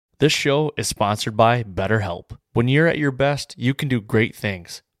This show is sponsored by BetterHelp. When you're at your best, you can do great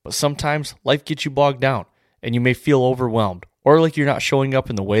things, but sometimes life gets you bogged down and you may feel overwhelmed or like you're not showing up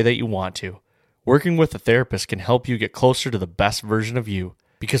in the way that you want to. Working with a therapist can help you get closer to the best version of you,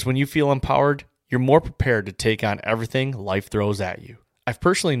 because when you feel empowered, you're more prepared to take on everything life throws at you. I've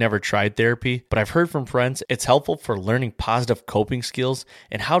personally never tried therapy, but I've heard from friends it's helpful for learning positive coping skills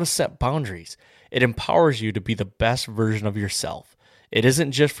and how to set boundaries. It empowers you to be the best version of yourself. It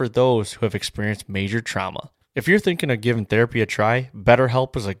isn't just for those who have experienced major trauma. If you're thinking of giving therapy a try,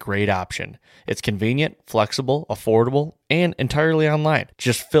 BetterHelp is a great option. It's convenient, flexible, affordable, and entirely online.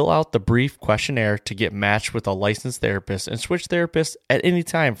 Just fill out the brief questionnaire to get matched with a licensed therapist and switch therapists at any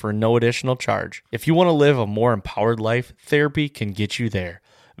time for no additional charge. If you want to live a more empowered life, therapy can get you there.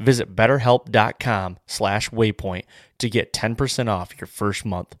 Visit betterhelp.com/waypoint to get 10% off your first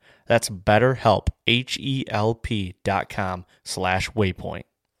month. That's BetterHelp, HELP.com/waypoint.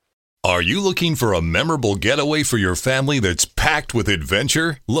 Are you looking for a memorable getaway for your family that's packed with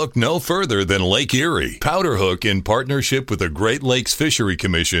adventure? Look no further than Lake Erie. Powderhook, in partnership with the Great Lakes Fishery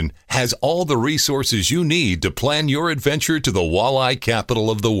Commission, has all the resources you need to plan your adventure to the walleye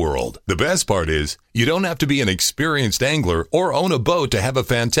capital of the world. The best part is, you don't have to be an experienced angler or own a boat to have a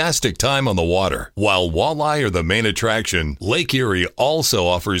fantastic time on the water. While walleye are the main attraction, Lake Erie also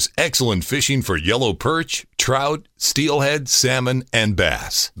offers excellent fishing for yellow perch, trout, steelhead, salmon, and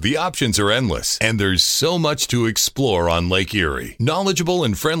bass. The options are endless, and there's so much to explore on Lake Erie. Knowledgeable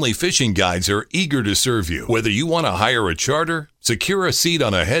and friendly fishing guides are eager to serve you. Whether you want to hire a charter, secure a seat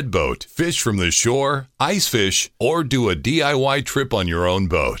on a headboat, fish from the shore, ice fish, or do a DIY trip on your own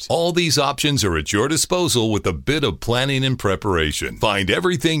boat, all these options are at your disposal with a bit of planning and preparation. Find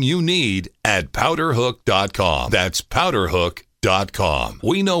everything you need at powderhook.com. That's powderhook.com.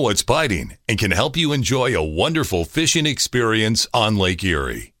 We know what's biting and can help you enjoy a wonderful fishing experience on Lake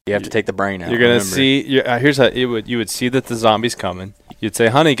Erie. You have to take the brain out. You're going to see, here's how you would see that the zombie's coming. You'd say,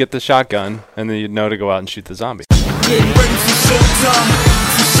 honey, get the shotgun, and then you'd know to go out and shoot the zombie. Getting ready for showtime,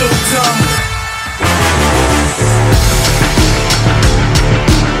 for showtime.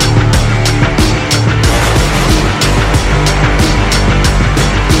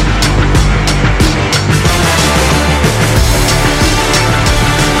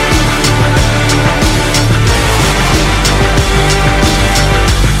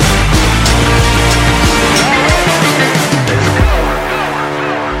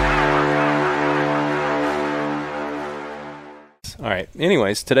 All right.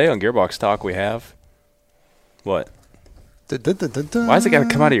 Anyways, today on Gearbox Talk we have what? Why is it got to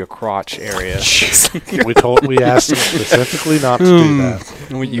come out of your crotch area? we asked specifically not to do that.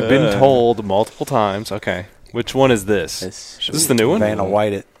 You've been told multiple times. Okay. Which one is this? Is this the new one? Vanna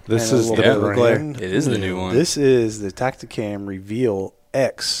White it. This is the brand. It is the new one. This is the Tactacam Reveal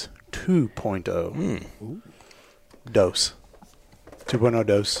X 2.0 dose. 2.0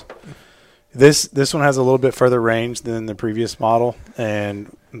 dose. This one has a little bit further range than the previous model,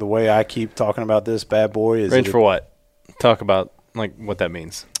 and the way I keep talking about this bad boy is range for what? Talk about like what that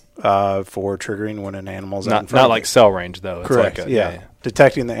means. For triggering when an animal's out in front not of like it. cell range though. It's Correct. Like yeah,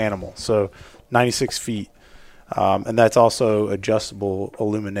 detecting the animal. So 96 feet, and that's also adjustable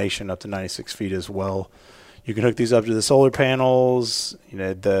illumination up to 96 feet as well. You can hook these up to the solar panels. You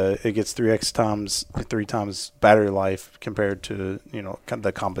know, it gets 3 times battery life compared to, you know,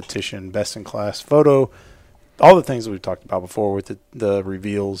 the competition, best in class photo, all the things that we've talked about before with the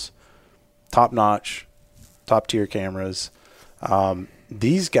reveals, top notch, top tier cameras.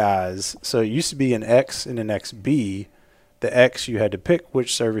 These guys, so it used to be an X and an XB. The X, you had to pick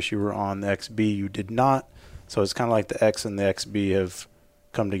which service you were on. The XB, you did not. So it's kind of like the X and the XB have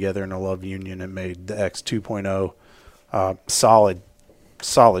come together in a love union and made the X 2.0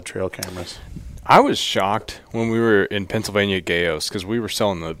 solid trail cameras. I was shocked when we were in Pennsylvania at Gayos because we were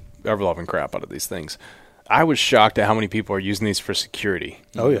selling the ever-loving crap out of these things. I was shocked at how many people are using these for security.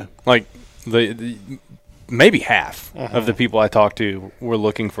 Oh, yeah. Like, the maybe half of the people I talked to were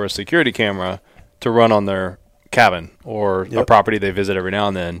looking for a security camera to run on their cabin or a property they visit every now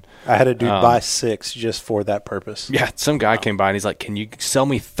and then. I had a dude buy 6 just for that purpose. Yeah, some guy came by and he's like, "Can you sell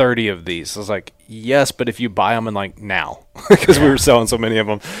me 30 of these?" I was like, "Yes, but if you buy them in like now," because we were selling so many of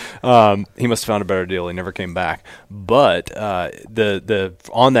them. He must have found a better deal. He never came back. But the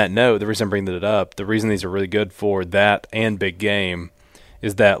on that note, the reason I'm bringing it up, the reason these are really good for that and big game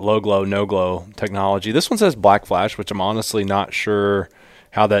is that low glow, no glow technology. This one says black flash, which I'm honestly not sure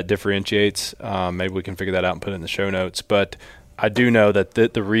how that differentiates. Maybe we can figure that out and put it in the show notes. But I do know that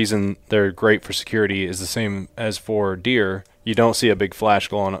the reason they're great for security is the same as for deer. You don't see a big flash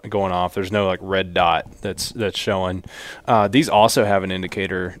going off. There's no like red dot that's showing. These also have an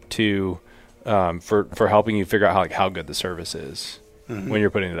indicator to for helping you figure out how good the service is when you're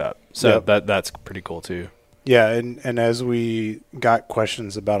putting it up. So that's pretty cool too. Yeah, and as we got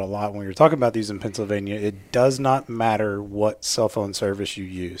questions about a lot when we were talking about these in Pennsylvania, it does not matter what cell phone service you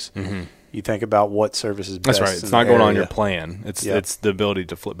use. Mm-hmm. You think about what service is best. That's right. It's not going on your plan. It's the ability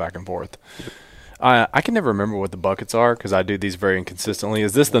to flip back and forth. I can never remember what the buckets are because I do these very inconsistently.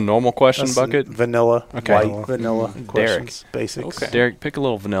 Is this the normal question bucket? Vanilla. Okay. White vanilla questions. Derek. Basics. Okay. Derek, pick a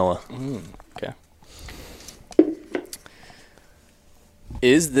little vanilla. Okay.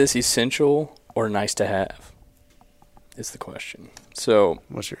 Is this essential or nice to have? Is the question. So,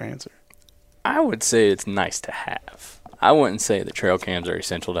 what's your answer? I would say it's nice to have. I wouldn't say the trail cams are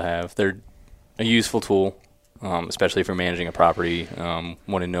essential to have. They're a useful tool, especially for managing a property, wanting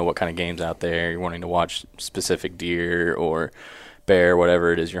to know what kind of game's out there, you're wanting to watch specific deer or bear,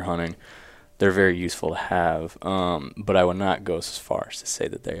 whatever it is you're hunting. They're very useful to have, but I would not go as far as to say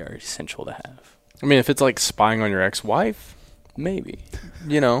that they are essential to have. I mean, if it's like spying on your ex-wife, maybe.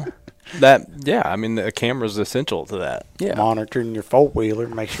 I mean, the camera's essential to that. Yeah. Monitoring your four-wheeler,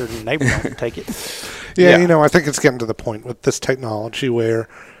 make sure the neighbor don't take it. Yeah, I think it's getting to the point with this technology where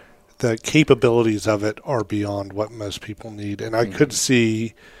the capabilities of it are beyond what most people need. And I could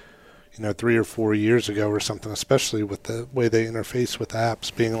see, 3 or 4 years ago or something, especially with the way they interface with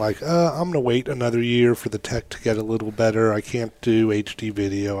apps, being like, I'm going to wait another year for the tech to get a little better. I can't do HD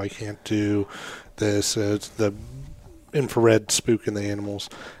video. I can't do this. It's the infrared spooking the animals.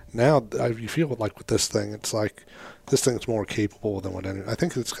 Now, you feel like with this thing, it's like this thing's more capable than what I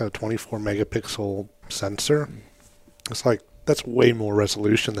think it's got a 24 megapixel sensor. It's like that's way more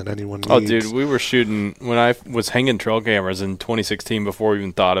resolution than anyone needs. Oh, dude, we were shooting when I was hanging trail cameras in 2016 before we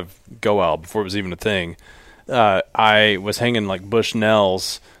even thought of Go Out, before it was even a thing. I was hanging like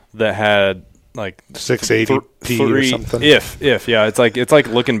Bushnells that had like 680p or something. Yeah, it's like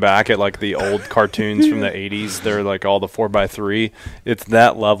looking back at like the old cartoons from the 80s. They're like all the 4x3. It's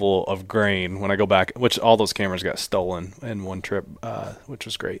that level of grain when I go back, which all those cameras got stolen in one trip, which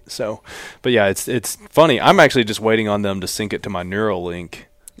was great. So, but yeah, it's funny. I'm actually just waiting on them to sync it to my Neuralink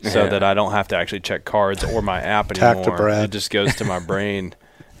so that I don't have to actually check cards or my app anymore. It just goes to my brain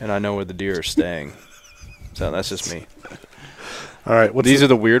and I know where the deer are staying. So that's just me. All right. These are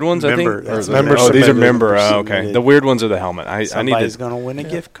the weird ones, member, I think? member These are member. submitted. Okay. The weird ones are the helmet. Somebody's going to win a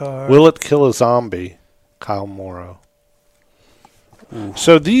gift card. Will it kill a zombie? Kyle Morrow.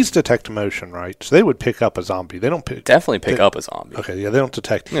 So these detect motion, right? So they would pick up a zombie. They don't definitely pick up a zombie. Okay, yeah, they don't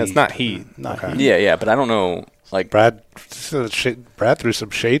detect heat. Yeah, it's not heat. Heat. Yeah, but I don't know. Like Brad threw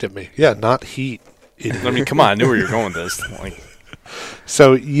some shade at me. Yeah, not heat. I mean, come on. I knew where you were going with this. Like,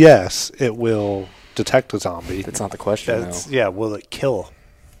 so, yes, it will detect a zombie. That's not the question, though. Will it kill?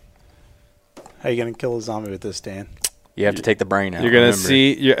 How are you going to kill a zombie with this, Dan? You have to take the brain out. You're going to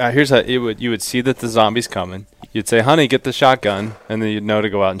see. Here's how you would see that the zombie's coming. You'd say, honey, get the shotgun, and then you'd know to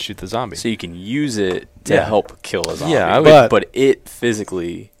go out and shoot the zombie. So you can use it to help kill a zombie. Yeah, but it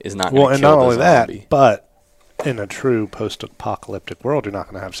physically is not going to kill the zombie. Well, and not only that, but in a true post-apocalyptic world, you're not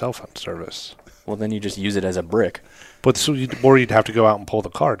going to have cell phone service. Well, then you just use it as a brick. But or you'd have to go out and pull the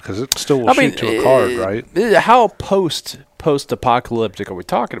card because it still will shoot to a card, right? How post-apocalyptic are we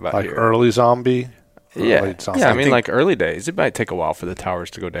talking about like here? Early zombie? Yeah, I mean, like early days. It might take a while for the towers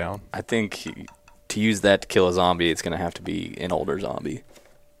to go down. I think to use that to kill a zombie, it's going to have to be an older zombie.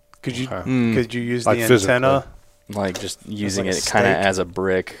 Could you use like the antenna? Like just using like it kind of as a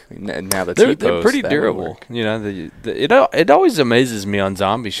brick. Now the they're T-post, pretty durable. It always amazes me on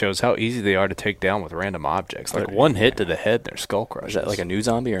zombie shows how easy they are to take down with random objects. Like one hit to the head, their skull crushes. Is that like a new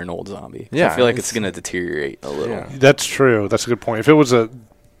zombie or an old zombie? Yeah, I feel like it's going to deteriorate a little. Yeah. That's true. That's a good point. If it was a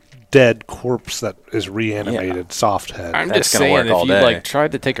dead corpse that is reanimated, soft head. I'm That's just gonna saying, work all if you day.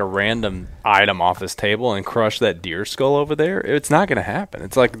 tried to take a random item off this table and crush that deer skull over there, it's not going to happen.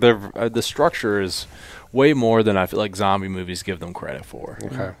 It's like the structure is way more than I feel like zombie movies give them credit for.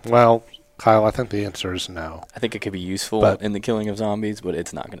 Okay. Well, Kyle, I think the answer is no. I think it could be useful in the killing of zombies, but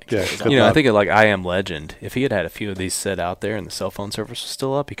it's not going to kill a zombie. I think of like I Am Legend. If he had a few of these set out there and the cell phone service was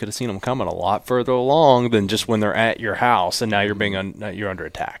still up, he could have seen them coming a lot further along than just when they're at your house and now you're you're under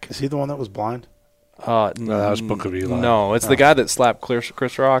attack. Is he the one that was blind? No, that was Book of Eli. No, it's the guy that slapped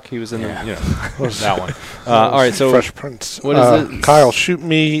Chris Rock. He was in that one. All right, so Fresh Prince. What is it? Kyle, shoot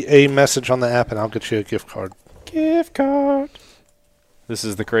me a message on the app and I'll get you a gift card. Gift card. This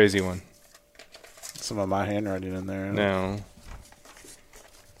is the crazy one. Some of my handwriting in there. No.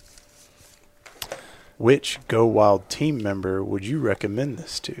 Which Go Wild team member would you recommend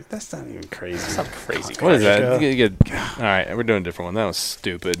this to? That's not even crazy. That's not crazy. What is that? All right, we're doing a different one. That was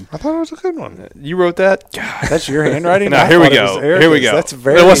stupid. I thought it was a good one. You wrote that? That's your handwriting? Now, here we go. Here we go. That's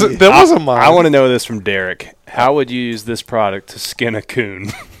very. That wasn't mine. I want to know this from Derek. How would you use this product to skin a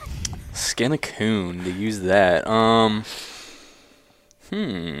coon? Skin a coon, to use that. I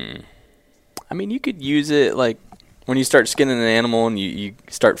mean, you could use it like when you start skinning an animal and you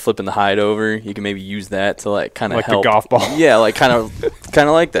start flipping the hide over. You can maybe use that to like kind of like help. the golf ball. Yeah, like kind of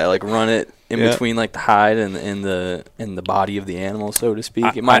like that. Like run it in between like the hide and the body of the animal, so to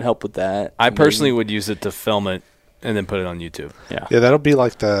speak. It might help with that. I personally would use it to film it and then put it on YouTube. Yeah, that'll be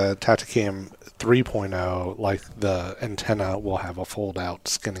like the Tactacam 3.0. Like the antenna will have a fold-out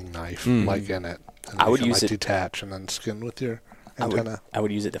skinning knife like in it. And I would use it detach and then skin with your antenna. I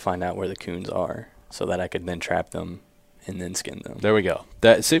would use it to find out where the coons are, so that I could then trap them and then skin them. There we go.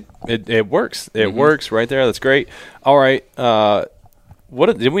 It works. It works right there. That's great. All right.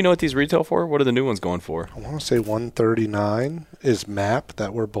 Did we know what these retail for? What are the new ones going for? I want to say $139 is MAP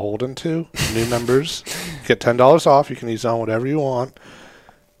that we're beholden to. New members get $10 off. You can use it on whatever you want.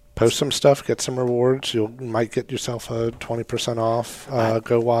 Post some stuff, get some rewards. You might get yourself a 20% off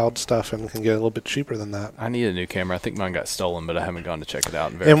Go Wild stuff and can get a little bit cheaper than that. I need a new camera. I think mine got stolen, but I haven't gone to check it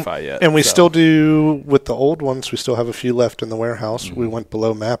out and verify yet. And we still do, with the old ones, we still have a few left in the warehouse. We went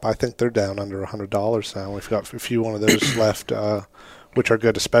below MAP. I think they're down under $100 now. We've got a few one of those left, which are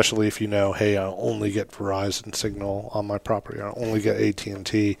good, especially if you know, hey, I only get Verizon signal on my property. I only get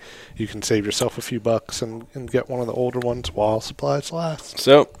AT&T. You can save yourself a few bucks and get one of the older ones while supplies last.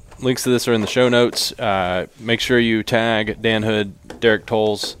 So, links to this are in the show notes. Make sure you tag Dan Hood, Derek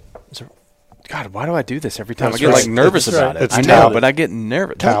Tolles. God, why do I do this every time? That's I get right. nervous That's about right. it. It's I know, towels. but I get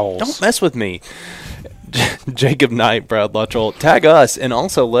nervous. Towels. Don't mess with me. Jacob Knight, Brad Luttrell. Tag us and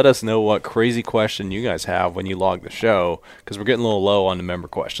also let us know what crazy question you guys have when you log the show, because we're getting a little low on the member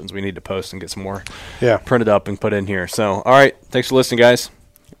questions. We need to post and get some more printed up and put in here. So, all right. Thanks for listening, guys.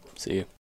 See you.